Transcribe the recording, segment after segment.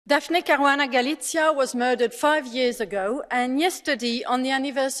Daphne Caruana Galizia was murdered 5 years ago, and yesterday, on the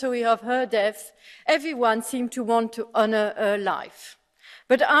anniversary of her death, everyone seemed to want to honor her life.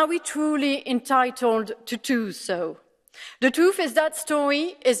 But are we truly entitled to do so? The truth is that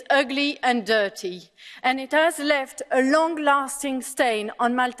story is ugly and dirty, and it has left a long-lasting stain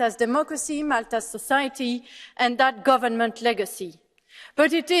on Malta's democracy, Malta's society, and that government legacy.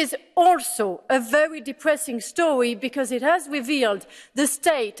 But it is also a very depressing story because it has revealed the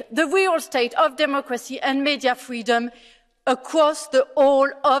state, the real state of democracy and media freedom across the whole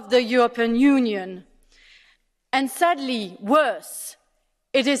of the European Union. And sadly, worse,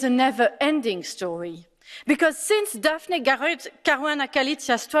 it is a never-ending story. Because since Daphne Caruana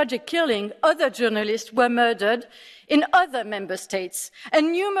Galizia's tragic killing, other journalists were murdered in other member states,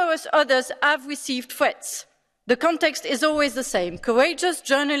 and numerous others have received threats. The context is always the same. Courageous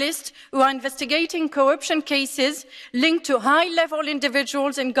journalists who are investigating corruption cases linked to high-level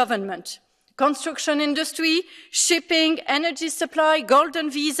individuals in government. Construction industry, shipping, energy supply,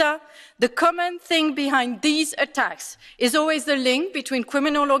 golden visa. The common thing behind these attacks is always the link between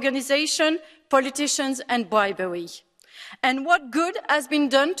criminal organization, politicians and bribery. And what good has been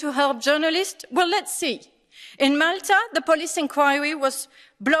done to help journalists? Well, let's see. In Malta, the police inquiry was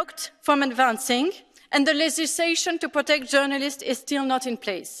blocked from advancing, and the legislation to protect journalists is still not in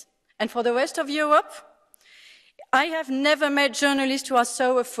place. And for the rest of Europe, I have never met journalists who are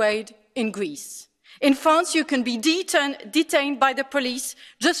so afraid in Greece. In France, you can be detained by the police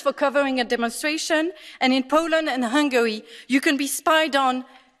just for covering a demonstration, and in Poland and Hungary, you can be spied on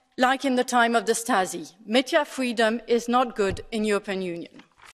like in the time of the Stasi. Media freedom is not good in the European Union.